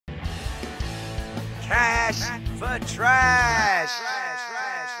Cash for trash.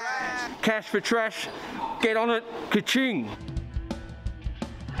 Cash for trash, get on it, ka-ching.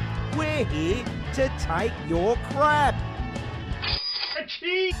 We're here to take your crap.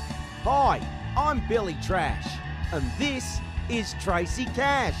 Hi, I'm Billy Trash, and this is Tracy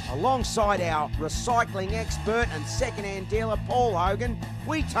Cash. Alongside our recycling expert and second-hand dealer Paul Hogan,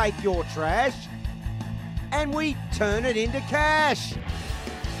 we take your trash and we turn it into cash.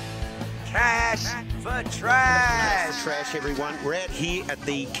 Cash for trash. Trash, everyone. We're out here at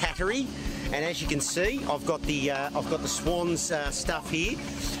the cattery, and as you can see, I've got the Swans stuff here,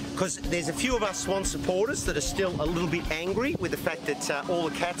 because there's a few of us Swan supporters that are still a little bit angry with the fact that all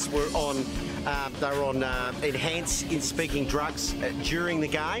the cats were on enhanced in speaking drugs during the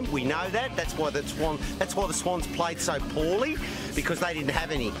game. We know that. That's why the Swans played so poorly, because they didn't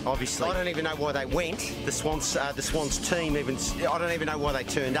have any. Obviously, I don't even know why they went. The Swans team I don't even know why they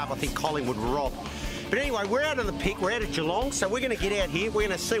turned up. I think Collingwood were robbed. But anyway, we're out on the pick, we're out at Geelong, so we're going to get out here, we're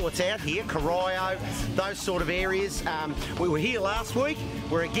going to see what's out here, Corio, those sort of areas. We were here last week,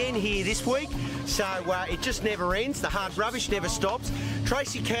 we're again here this week, so it just never ends, the hard rubbish never stops.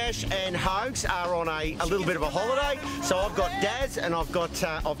 Tracy Cash and Hogs are on a little bit of a holiday, so I've got Daz and I've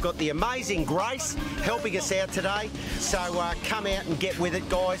got the amazing Grace helping us out today, so come out and get with it,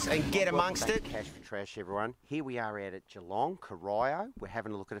 guys, and get amongst it. Cash for trash, everyone. Here we are out at Geelong, Corio. We're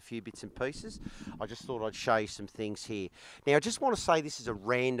having a look at a few bits and pieces. I just thought I'd show you some things here. Now, I just want to say this is a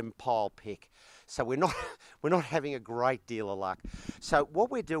random pile pick, so we're not having a great deal of luck. So what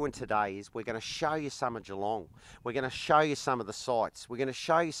we're doing today is we're going to show you some of Geelong. We're going to show you some of the sites. We're going to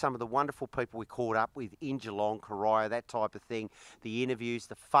show you some of the wonderful people we caught up with in Geelong, Corio, that type of thing, the interviews,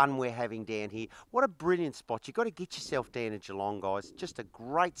 the fun we're having down here. What a brilliant spot. You've got to get yourself down to Geelong, guys. Just a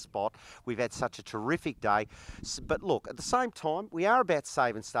great spot. We've had such a terrific day. But look, at the same time, we are about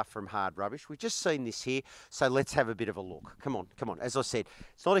saving stuff from hard rubbish. We've just seen this here, so let's have a bit of a look. Come on, come on. As I said,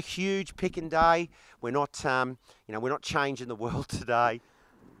 it's not a huge picking day. We're not, we're not changing the world today.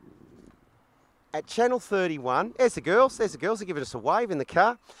 At Channel 31, there's the girls are giving us a wave in the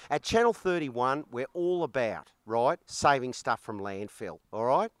car. At Channel 31, we're all about, right, saving stuff from landfill, all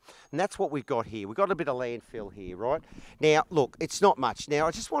right? And that's what we've got here. We've got a bit of landfill here, right? Now, look, it's not much. Now,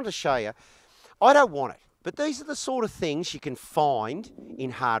 I just wanted to show you, I don't want it, but these are the sort of things you can find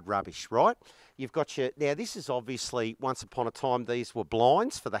in hard rubbish, right? You've got now this is obviously, once upon a time, these were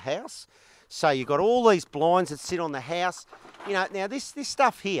blinds for the house. So you've got all these blinds that sit on the house. You know, now this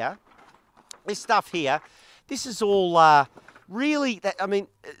stuff here, this is all really,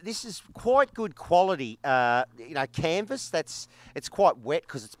 this is quite good quality, canvas. It's quite wet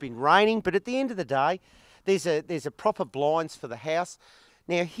because it's been raining, but at the end of the day, there's a proper blinds for the house.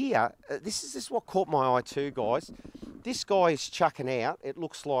 Now here, this is what caught my eye too, guys. This guy is chucking out, it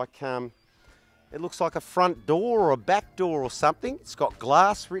looks like a front door or a back door or something. It's got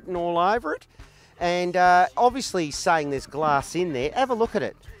glass written all over it. And obviously he's saying there's glass in there. Have a look at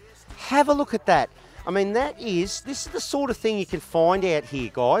it. Have a look at that. I mean, this is the sort of thing you can find out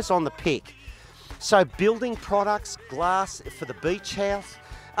here, guys, on the pick. So building products, glass for the beach house,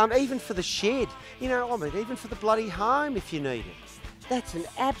 even for the shed. Even for the bloody home if you need it. That's an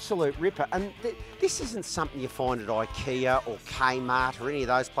absolute ripper. And this isn't something you find at IKEA or Kmart or any of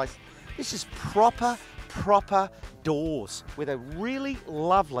those places. This is proper doors with a really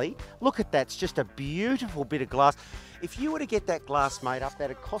lovely, look at that, it's just a beautiful bit of glass. If you were to get that glass made up,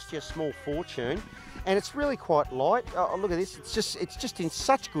 that'd cost you a small fortune, and it's really quite light. Oh, look at this, it's just in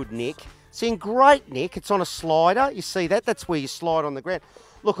such good nick. It's in great nick, it's on a slider, you see that? That's where you slide on the ground.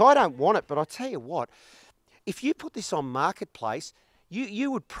 Look, I don't want it, but I tell you what, if you put this on Marketplace,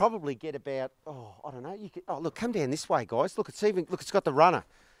 you would probably get about, I don't know, look, come down this way, guys. Look, it's got the runner.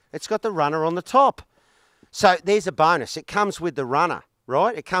 It's got the runner on the top. So there's a bonus. It comes with the runner,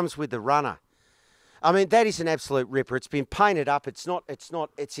 right? It comes with the runner. I mean, that is an absolute ripper. It's been painted up. It's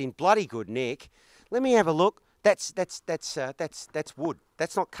in bloody good nick. Let me have a look. That's wood.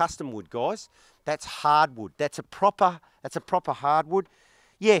 That's not custom wood, guys. That's hardwood. That's a proper hardwood.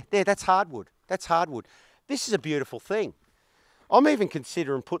 Yeah, that's hardwood. That's hardwood. This is a beautiful thing. I'm even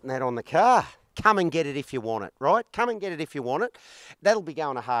considering putting that on the car. Come and get it if you want it, right? Come and get it if you want it. That'll be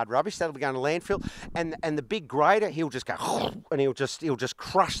going to hard rubbish. That'll be going to landfill. And the big grader, he'll just go and he'll just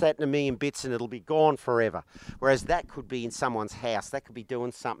crush that in a million bits and it'll be gone forever. Whereas that could be in someone's house. That could be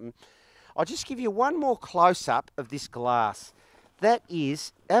doing something. I'll just give you one more close-up of this glass. That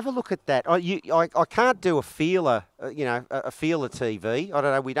is, have a look at that. I can't do a feeler, a feeler TV. I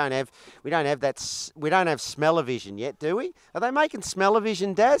don't know. We don't have that. We don't have smell-o-vision yet, do we? Are they making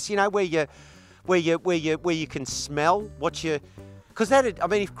smell-o-vision, Daz? Where you can smell what you Because that, I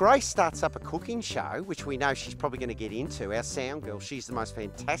mean, if Grace starts up a cooking show, which we know she's probably going to get into, our sound girl, she's the most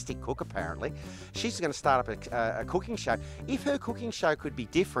fantastic cook apparently. She's going to start up a cooking show. If her cooking show could be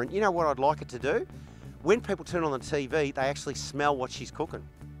different, you know what I'd like it to do? When people turn on the TV, they actually smell what she's cooking.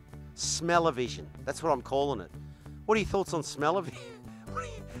 Smell-o-vision. That's what I'm calling it. What are your thoughts on smell-o-vision?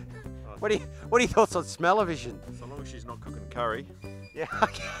 What are your thoughts on smell-o-vision? So long as she's not cooking curry. Yeah,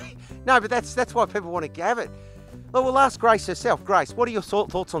 okay. No, but that's why people want to have it. Well, we'll ask Grace herself. Grace, what are your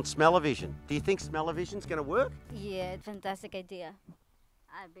thoughts on smell-o-vision? Do you think smell-o-vision's going to work? Yeah, fantastic idea.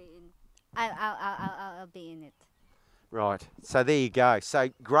 I'll be in it. Right. So there you go. So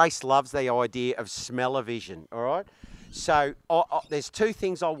Grace loves the idea of smell-o-vision. All right. So there's two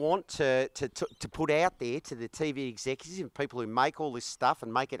things I want to put out there to the TV executives and people who make all this stuff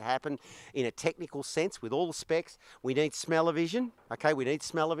and make it happen in a technical sense with all the specs. We need smell-o-vision. Okay, we need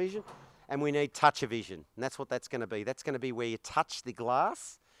smell-o-vision. And we need touch-o-vision. And that's what that's going to be. That's going to be where you touch the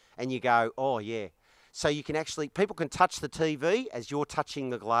glass and you go, oh, yeah. So you can actually, people can touch the TV as you're touching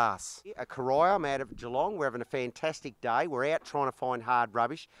the glass. At Karaya, I'm out of Geelong. We're having a fantastic day. We're out trying to find hard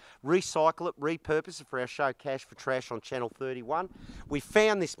rubbish, recycle it, repurpose it for our show Cash for Trash on Channel 31. We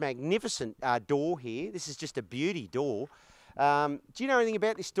found this magnificent door here. This is just a beauty door. Do you know anything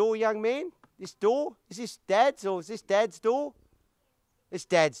about this door, young man? This door? Is this Dad's or is this Dad's door? It's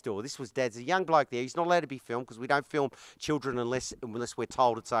Dad's door. This was Dad's. A young bloke there. He's not allowed to be filmed because we don't film children unless we're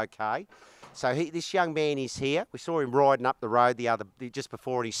told it's okay. So this young man is here. We saw him riding up the road just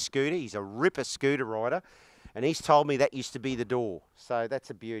before on his scooter. He's a ripper scooter rider, and he's told me that used to be the door. So that's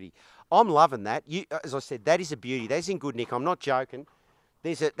a beauty. I'm loving that. As I said, that is a beauty. That's in good nick. I'm not joking.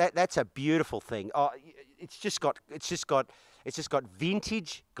 That's a beautiful thing. Oh, it's just got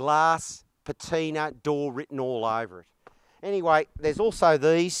vintage glass patina door written all over it. Anyway, there's also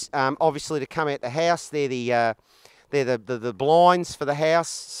these, obviously to come out the house. They're the blinds for the house.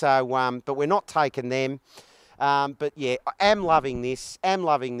 So, but we're not taking them. But yeah, I am loving this.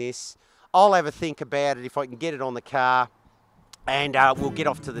 I'll have a think about it if I can get it on the car, and we'll get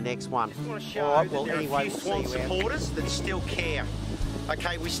off to the next one. I just want to show all right, well, there anyway, are a few Swan supporters that still care.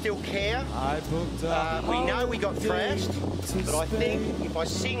 Okay, we still care. We know we got thrashed, but I think if I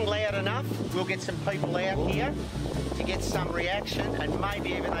sing loud enough, we'll get some people out here to get some reaction, and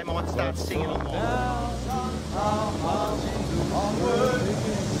maybe even they might start singing along. You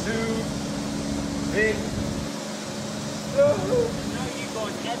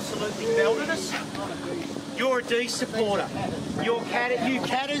guys absolutely belted us. You're a D supporter. You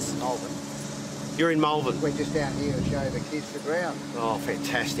catters. You're in Malvern. We're just down here to show the kids the ground. Oh,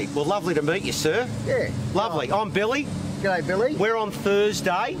 fantastic. Well, lovely to meet you, sir. Yeah. Lovely. I'm Billy. G'day, Billy. We're on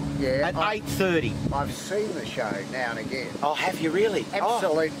Thursday at 8:30. I've seen the show now and again. Oh, have you really?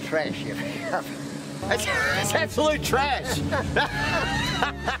 Absolute trash, you know. It's absolute trash.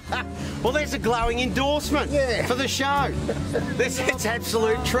 Well, there's a glowing endorsement for the show. It's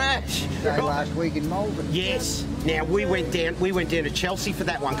absolute trash. Last week in Malvern. Yes. Now we went down to Chelsea for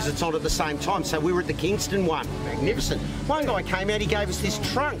that one because it's on at the same time. So we were at the Kingston one. Magnificent. One guy came out. He gave us this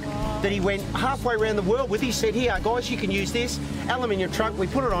trunk that he went halfway around the world with. He said, "Here, guys, you can use this aluminium trunk." We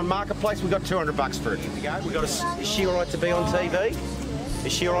put it on Marketplace. We got $200 for it. Here we go. We got is she all right to be on TV?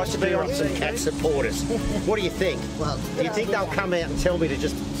 Is she all right to be on some cat supporters? What do you think? Well, do you think they'll come out and tell me to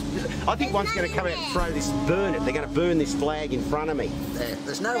just... I think one's going to come out and throw this, burn it. They're going to burn this flag in front of me.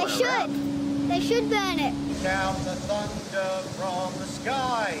 There's no one around. They should burn it. Down the thunder from the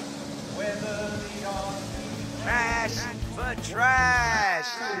sky, whether the Cash for Trash.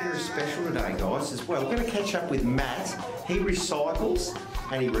 Very special today, guys, as well. We're going to catch up with Matt. He recycles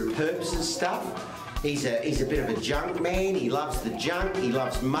and he repurposes stuff. He's a bit of a junk man. He loves the junk. He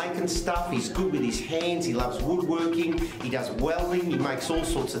loves making stuff. He's good with his hands. He loves woodworking. He does welding. He makes all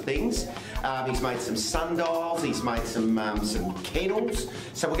sorts of things. He's made some sundials. He's made some kennels.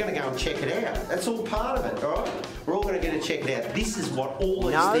 So we're going to go and check it out. That's all part of it, all right? We're all going to get to check it out. This is what all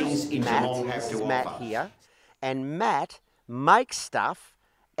these things in Geelong have to offer. Matt here, and Matt makes stuff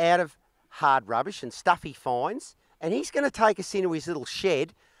out of hard rubbish and stuff he finds, and he's going to take us into his little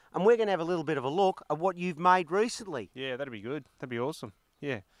shed, and we're going to have a little bit of a look at what you've made recently. Yeah, that'd be good. That'd be awesome.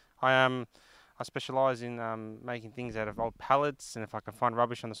 Yeah, I specialise in making things out of old pallets, and if I can find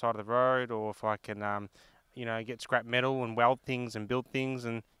rubbish on the side of the road, or if I can, you know, get scrap metal and weld things and build things,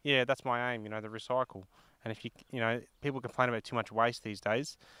 and yeah, that's my aim. You know, the recycle. And if you know, people complain about too much waste these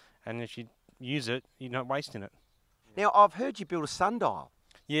days, and if you use it, you're not wasting it. Now, I've heard you build a sundial.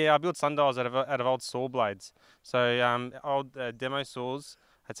 Yeah, I build sundials out of old saw blades. So old demo saws.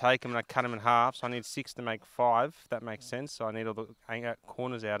 I take them and I cut them in half, so I need 6 to make 5, if that makes sense. So I need all the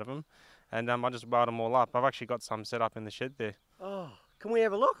corners out of them, and I just weld them all up. I've actually got some set up in the shed there. Oh, can we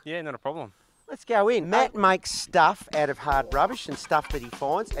have a look? Yeah, not a problem. Let's go in. Matt makes stuff out of hard rubbish and stuff that he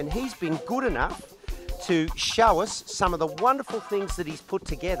finds, and he's been good enough to show us some of the wonderful things that he's put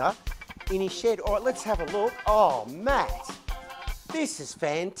together in his shed. All right, let's have a look. Oh, Matt, this is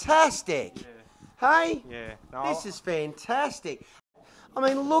fantastic. Yeah. Hey? Yeah. No, This is fantastic. I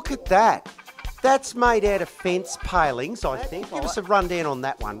mean, look at that. That's made out of fence palings, I think. Give us a rundown on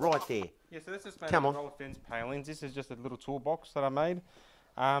that one right there. Yeah, so this is made Come of on. roller fence palings. This is just a little toolbox that I made.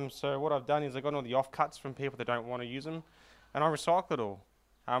 So what I've done is I've got all the offcuts from people that don't want to use them, and I recycle it all.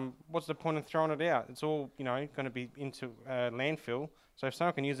 What's the point of throwing it out? It's all, you know, going to be into landfill. So if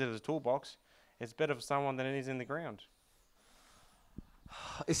someone can use it as a toolbox, it's better for someone than it is in the ground.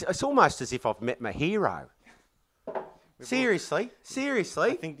 It's almost as if I've met my hero. Seriously.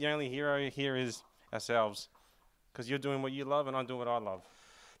 I think the only hero here is ourselves, because you're doing what you love and I'm doing what I love.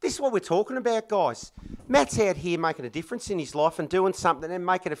 This is what we're talking about, guys. Matt's out here making a difference in his life and doing something and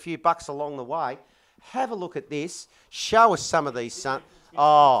making a few bucks along the way. Have a look at this. Show us some of these.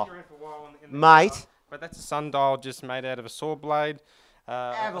 Oh, mate. But that's a sundial just made out of a saw blade,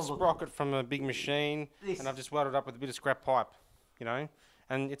 Have a a look. sprocket from a big machine, This- and I've just welded up with a bit of scrap pipe, you know.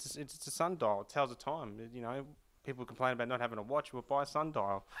 And it's a sundial. It tells the time. You know, people complain about not having a watch. Well, buy a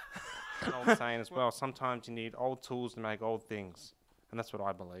sundial. An old saying as well. Sometimes you need old tools to make old things, and that's what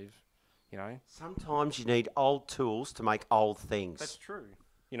I believe. You know. Sometimes you need old tools to make old things. That's true.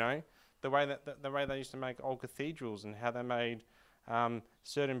 You know, the way they used to make old cathedrals and how they made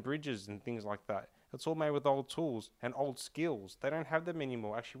certain bridges and things like that. It's all made with old tools and old skills. They don't have them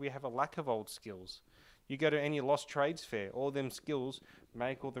anymore. Actually, we have a lack of old skills. You go to any lost trades fair, all them skills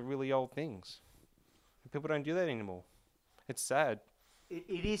make all the really old things. And people don't do that anymore. It's sad.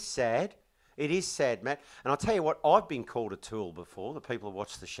 It is sad. It is sad, Matt. And I'll tell you what, I've been called a tool before, the people who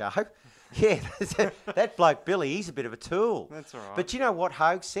watch the show. Yeah, that bloke Billy, he's a bit of a tool. That's all right. But you know what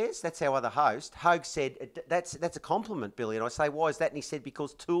Hogue says? That's our other host. Hogue said, that's a compliment, Billy. And I say, why is that? And he said,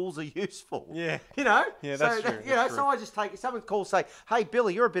 because tools are useful. Yeah. You know? Yeah, so that's true. You know, That's so true. I just take, if someone calls, say, hey,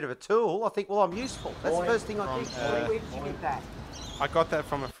 Billy, you're a bit of a tool. I think, well, I'm useful. That's the first thing I think. Where did you get that? I got that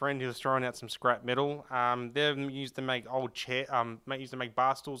from a friend who was throwing out some scrap metal. They used to make old used to make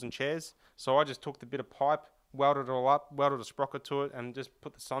bar stools and chairs. So I just took the bit of pipe, welded it all up, welded a sprocket to it, and just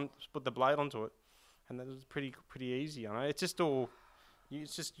put the blade onto it, and that was pretty easy. I know it's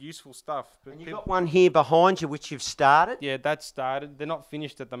just useful stuff. But And you've got one here behind you, which you've started. yeah, that started. They're not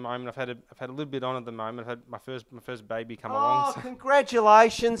finished at the moment. I've had a little bit on at the moment. I've had my first baby come Oh, along. So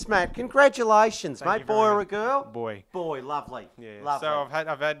congratulations, Matt. Congratulations, Thank mate. you Boy very or a much. girl? boy. Boy, lovely. Yeah. Lovely. So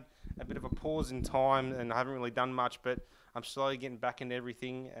I've had a bit of a pause in time, and I haven't really done much, but I'm slowly getting back into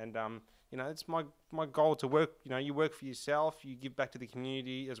everything. And you know, it's my goal to work. You know, you work for yourself, you give back to the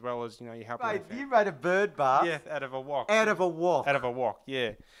community, as well as, you know, you help. Mate, you made a bird bath Yeah, out of a wok. out of a wok. Out of a wok.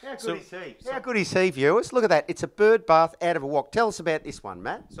 Yeah. How good So- is he? How good is he, viewers? Look at that. It's a bird bath out of a wok. Tell us about this one,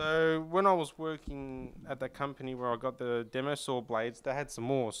 Matt. So when I was working at that company where I got the demo saw blades, they had some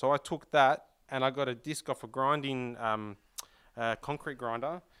more. So I took that and I got a disc off a grinding concrete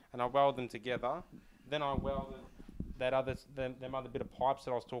grinder, and I welded them together. Then I welded them other bit of pipes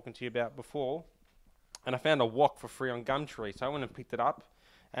that I was talking to you about before, and I found a wok for free on Gumtree. So I went and picked it up,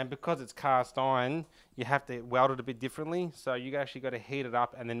 and because it's cast iron, you have to weld it a bit differently. So you actually got to heat it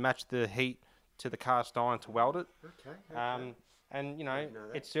up and then match the heat to the cast iron to weld it. Okay. And you know, know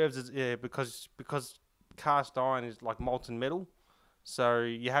that. it serves as because cast iron is like molten metal, so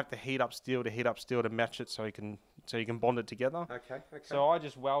you have to heat up steel to match it, so you can bond it together. Okay. So I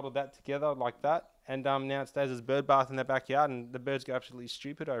just welded that together like that, and now it stays as a bird bath in their backyard, and the birds go absolutely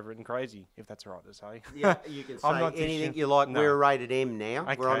stupid over it and crazy, if that's all right to say. Yeah, you can say I'm not too anything sure. you like. No. We're rated M now.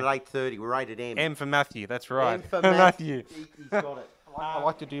 We're on Okay. at 8:30. We're rated M. M for Matthew, that's right. M for Matthew. He's got it. I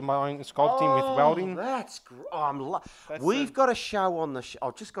like to do my own sculpting with welding. That's great. That's We've got a show on the.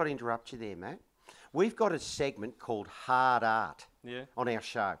 I've just got to interrupt you there, Matt. We've got a segment called Hard Art Yeah. on our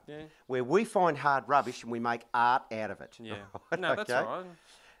show, Yeah. where we find hard rubbish and we make art out of it. Yeah. Right, No, that's okay? all right.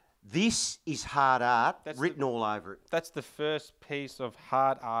 This is hard art That's written all over it. That's the first piece of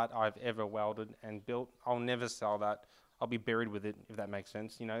hard art I've ever welded and built. I'll never sell that. I'll be buried with it, if that makes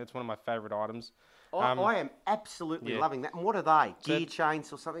sense. You know, it's one of my favourite items. I am absolutely yeah. loving that. And what are they? So- Gear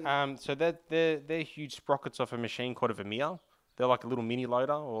chains or something? So they're huge sprockets off a machine called a Vermeer. They're like a little mini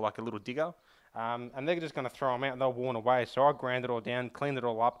loader or like a little digger. And they're just going to throw them out and they'll worn away. So I ground it all down, cleaned it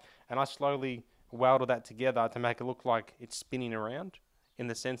all up, and I slowly welded that together to make it look like it's spinning around, in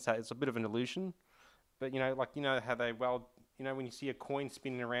the sense that it's a bit of an illusion. But, you know, like, you know how they weld, you know, when you see a coin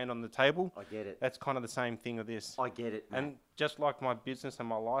spinning around on the table? I get it. That's kind of the same thing with this. I get it, mate. And just like my business and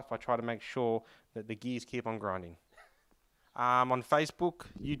my life, I try to make sure that the gears keep on grinding. on Facebook,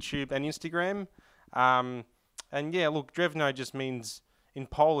 YouTube, and Instagram. And yeah, look, drewno just means, in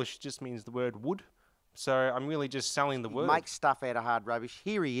Polish, just means the word wood. So I'm really just selling the word. Make stuff out of hard rubbish.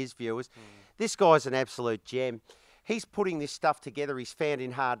 Here he is, viewers. This guy's an absolute gem. He's putting this stuff together he's found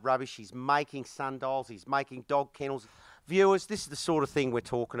in hard rubbish. He's making sundials. He's making dog kennels. Viewers, this is the sort of thing we're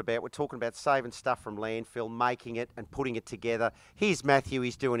talking about. We're talking about saving stuff from landfill, making it and putting it together. Here's Matthew.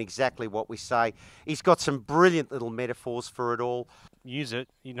 He's doing exactly what we say. He's got some brilliant little metaphors for it all. Use it,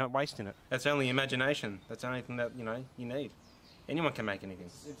 you're not wasting it. That's only imagination. That's the only thing that, you need. Anyone can make anything.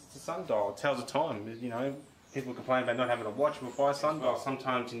 It's a sundial. It tells the time. People complain about not having a watch, but buy a sundial.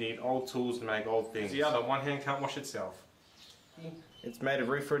 Sometimes you need old tools to make old things. The other, one hand can't wash itself. It's made of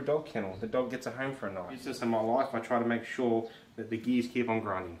roof for a dog kennel. The dog gets a home for a night. It's just in my life, I try to make sure that the gears keep on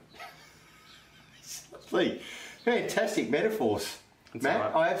grinding. Fantastic metaphors.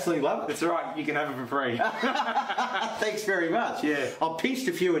 Matt, right. I absolutely love it. It's alright, you can have it for free. Thanks very much. Yeah. I've pinched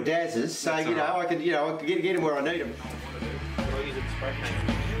a few of Daz's, so That's I right. can get them where I need them.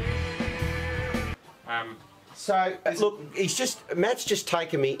 So look, Matt's just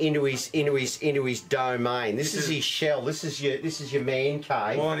taken me into his domain. This is his shell. This is your man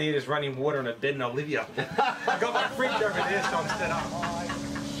cave. All I need is running water and a bed in Olivia. I got my fridge over there, so I'm set up.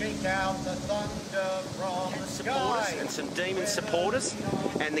 Shake down the thunder from the sky. And some demon supporters,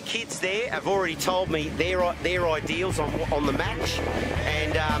 and the kids there have already told me their ideals on the match,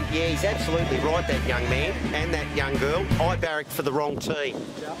 and yeah, he's absolutely right, that young man and that young girl. I barracked for the wrong team.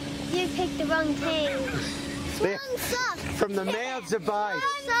 You picked the wrong team. There, from the mouths of babes.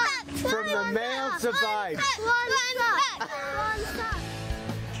 From the mouths of babes.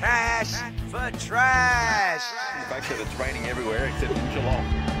 Cash for trash. The fact that it's raining everywhere except in Geelong.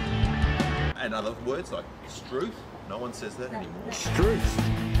 And other words like struth, no one says that anymore. Struth.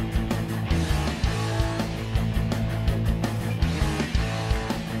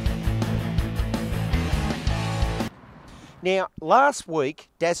 Now, last week,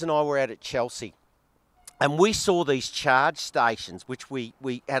 Daz and I were out at Chelsea, and we saw these charge stations, which we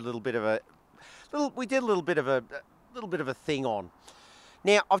had a little bit of a thing on.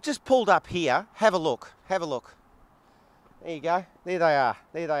 Now, I've just pulled up here. Have a look. Have a look. There you go. There they are.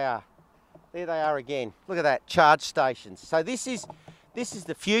 There they are. There they are again. Look at that, charge stations. So this is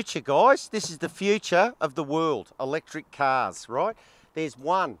the future, guys. This is the future of the world. Electric cars, right? There's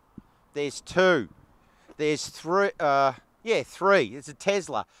one. There's two. There's three. Three. There's a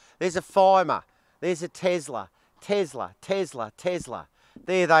Tesla. There's a Fimer. There's a Tesla. Tesla.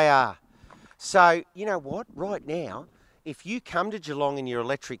 There they are. So, you know what? Right now, if you come to Geelong in your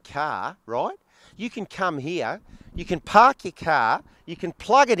electric car, right, you can come here, you can park your car, you can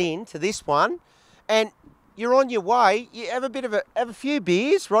plug it in to this one, and you're on your way. You have a few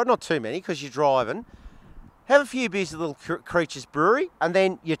beers, right? Not too many because you're driving. Have a few beers at Little Creatures Brewery, and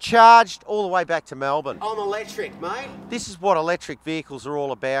then you're charged all the way back to Melbourne. I'm electric, mate. This is what electric vehicles are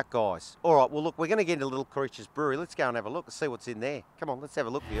all about, guys. All right, well, look, we're going to get into Little Creatures Brewery. Let's go and have a look and see what's in there. Come on, let's have a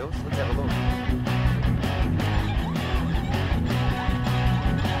look, viewers. Let's have a look.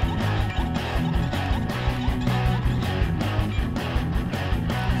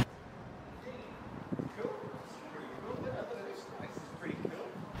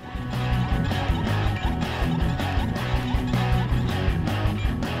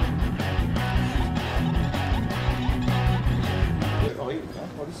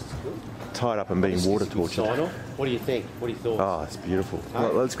 Tied up and being water tortured. What do you think? What do you thought? Oh, it's beautiful.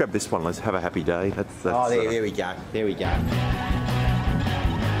 Well, let's grab this one. Let's have a happy day. That's There we go. There we go.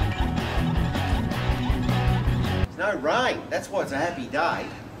 There's no rain. That's why it's a happy day.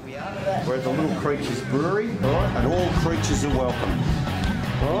 We're at the Little Creatures Brewery, right? And all creatures are welcome,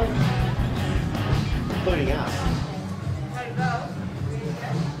 right? Including us.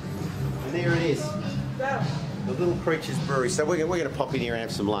 And there it is. The Little Creatures Brewery. So we're going to pop in here and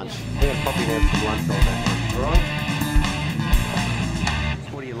have some lunch. We're going to pop in and have some lunch on that one, all right?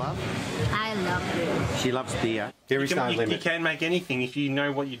 What do you love? I love it. She loves beer. There is no You limit. can make anything if you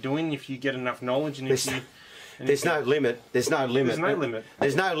know what you're doing, if you get enough knowledge, and if you... There's no limit. There's no limit. There's no limit.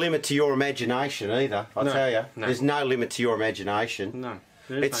 There's no limit to your imagination either, I'll tell you. No. There's no limit to your imagination. No,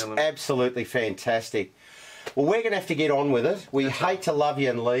 there is It's no limit. absolutely fantastic. Well, we're going to have to get on with it. We hate to love you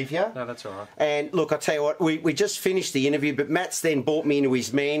and leave you. No, that's all right. And look, I'll tell you what, we just finished the interview, but Matt's then brought me into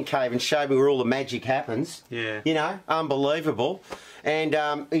his man cave and showed me where all the magic happens. Yeah. You know, unbelievable.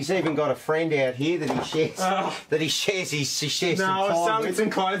 And he's even got a friend out here that he shares. He shares some time with. Some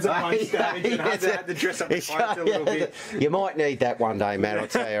clothes at one stage, and I had to dress up the clothes a little bit. You might need that one day, Matt. I'll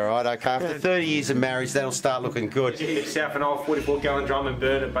tell you. All right, okay. After 30 years of marriage, that'll start looking good. You get yourself an old 44-gallon drum and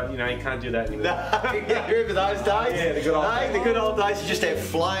burn it, but you know you can't do that anymore. Yeah, remember those days? Yeah, the good old days. The good old days. You just had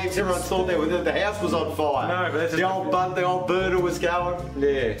flames. Everyone thought the house was on fire. No, but that's the old burner was going.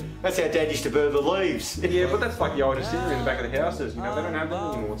 Yeah, that's how Dad used to burn the leaves. Yeah, but that's like the old incinerator in the back of the houses. You know, they don't have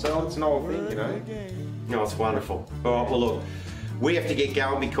that anymore. It's an old thing, you know. No, it's wonderful. All right, well look, we have to get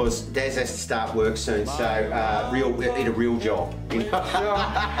going because Daz has to start work soon. So need a real job. You know?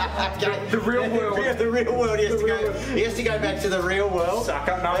 The real world. Yeah, the real world. He has to go back to the real world. Suck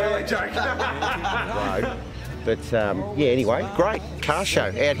up, no, really joking. No. But yeah, anyway, great car show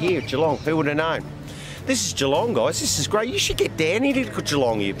out here at Geelong. Who would have known? This is Geelong, guys. This is great. You should get down here to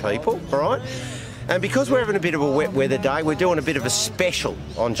Geelong, you people. All right. And because we're having a bit of a wet weather day, we're doing a bit of a special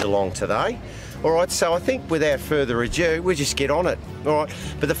on Geelong today. All right, so I think without further ado, we'll just get on it. All right,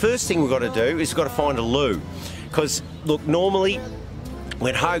 but the first thing we've got to do is we've got to find a loo. Because, look, normally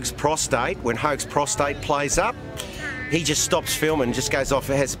when Hoag's prostate plays up, he just stops filming and just goes off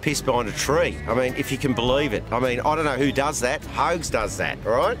and has a piss behind a tree. I mean, if you can believe it. I mean, I don't know who does that. Hoag's does that,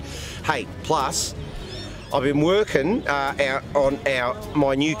 all right? Hey, plus, I've been working on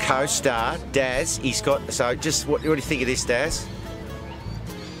my new co-star, Daz. He's got, so just, what do you think of this, Daz?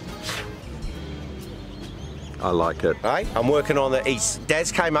 I like it. Hey, I'm working on the,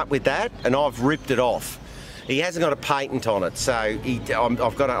 Daz came up with that and I've ripped it off. He hasn't got a patent on it, so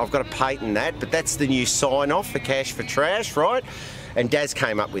I've got to patent that, but that's the new sign-off for Cash for Trash, right? And Daz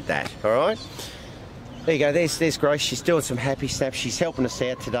came up with that, all right? There you go, there's Grace. She's doing some happy snaps. She's helping us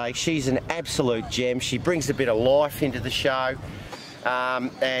out today. She's an absolute gem. She brings a bit of life into the show,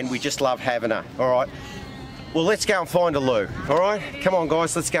 and we just love having her, all right? Well, let's go and find a loo, all right? Come on,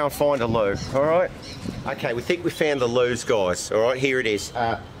 guys, let's go and find a loo, all right? Okay, we think we found the loos, guys, all right? Here it is.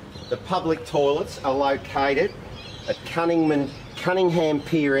 The public toilets are located at Cunningham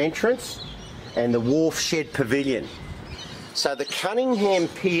Pier entrance and the Wharf Shed Pavilion. So the Cunningham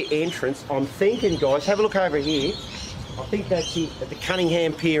Pier entrance, I'm thinking, guys, have a look over here. I think that's it, at the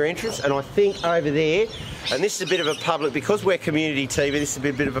Cunningham Pier entrance, and I think over there, and this is a bit of a public, because we're community TV, this is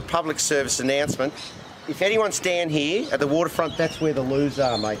a bit of a public service announcement. If anyone's down here at the waterfront, that's where the loos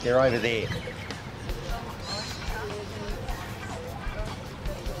are, mate. They're over there.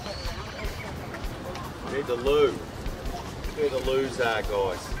 Where the loo. Where the loos are,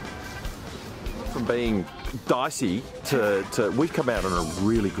 guys. From being dicey to we've come out on a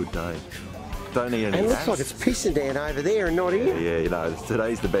really good day. Don't need any. And it looks like it's pissing down over there and not here. Yeah, you know,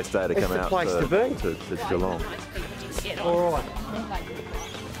 today's the best day to come out to Geelong. All right.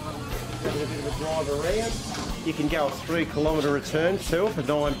 A bit of a drive around. You can go a 3 kilometre return too for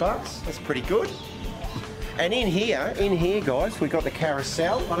 $9. That's pretty good. And in here, guys, we've got the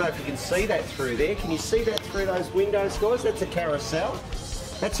carousel. I don't know if you can see that through there. Can you see that through those windows, guys? That's a carousel.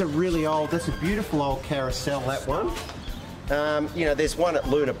 That's a really old, that's a beautiful old carousel, that one. You know, there's one at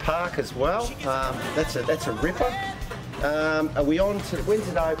Luna Park as well. That's a ripper. Are we on to, when's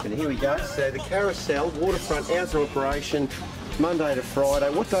it open? Here we go. So the carousel, waterfront, hours of operation, Monday to Friday.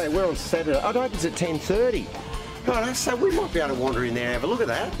 What day? We're on Saturday. Oh, it opens at 10:30. Right, so we might be able to wander in there and have a look at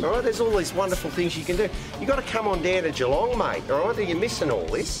that. All right, there's all these wonderful things you can do. You've got to come on down to Geelong, mate. All right, you're missing all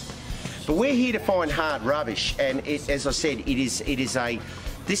this. But we're here to find hard rubbish, and as I said, this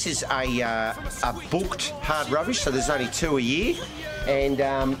is a booked hard rubbish. So there's only 2 a year, and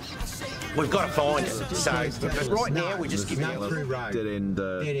we've got to find it. So but right now we're just giving you a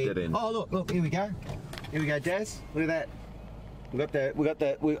Dead end. Oh look, here we go. Here we go, Daz. Look at that. We got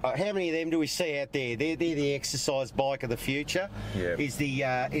the. How many of them do we see out there? They're the exercise bike of the future. Yeah. Is the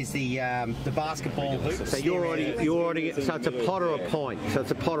basketball hoop. So you're already. So it's a pot or a pint. So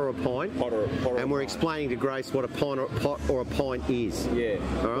it's a pot or a pint. And we're explaining to Grace what a pot or a pint is. Yeah.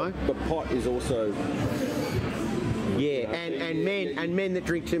 All right. The pot is also. Yeah, and men that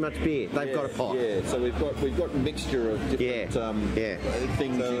drink too much beer, they've got a pot. Yeah, so we've got a mixture of different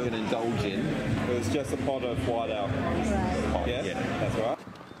things you can indulge in. It's just a pot of white alcohol. Yeah, that's right.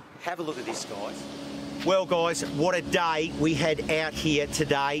 Have a look at this, guys. Well, guys, what a day we had out here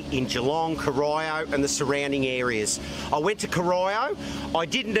today in Geelong, Corio and the surrounding areas. I went to Corio. I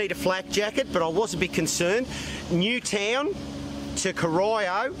didn't need a flak jacket, but I was a bit concerned. Newtown to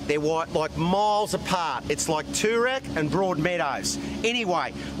Corio, they're like miles apart. It's like Toorak and Broadmeadows.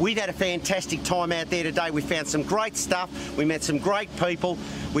 Anyway, we've had a fantastic time out there today. We found some great stuff. We met some great people.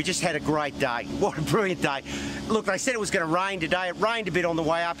 We just had a great day. What a brilliant day. Look, they said it was going to rain today. It rained a bit on the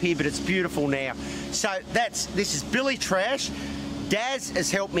way up here, but it's beautiful now. So this is Billy Trash. Daz has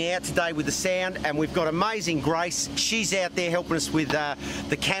helped me out today with the sound, and we've got amazing Grace. She's out there helping us with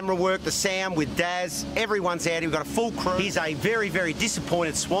the camera work, the sound with Daz. Everyone's out here. We've got a full crew. He's a very, very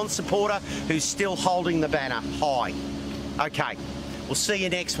disappointed Swan supporter who's still holding the banner high. Okay, we'll see you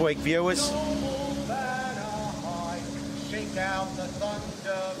next week, viewers. Shake down the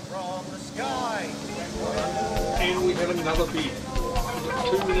thunder from the sky. And we have another beer.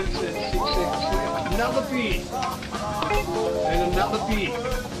 2 minutes and 6 seconds left. Another beer. And another beer.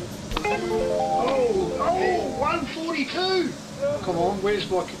 Oh, 142. Come on, where's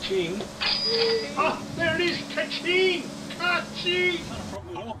my ka-ching? Ah, there it is, ka-ching. Ka-ching.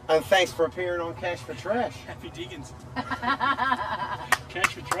 And thanks for appearing on Cash for Trash. Happy diggins.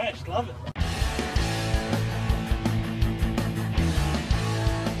 Cash for trash, love it.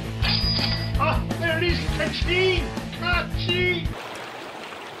 Ah, there it is, ka-ching. Ka-ching.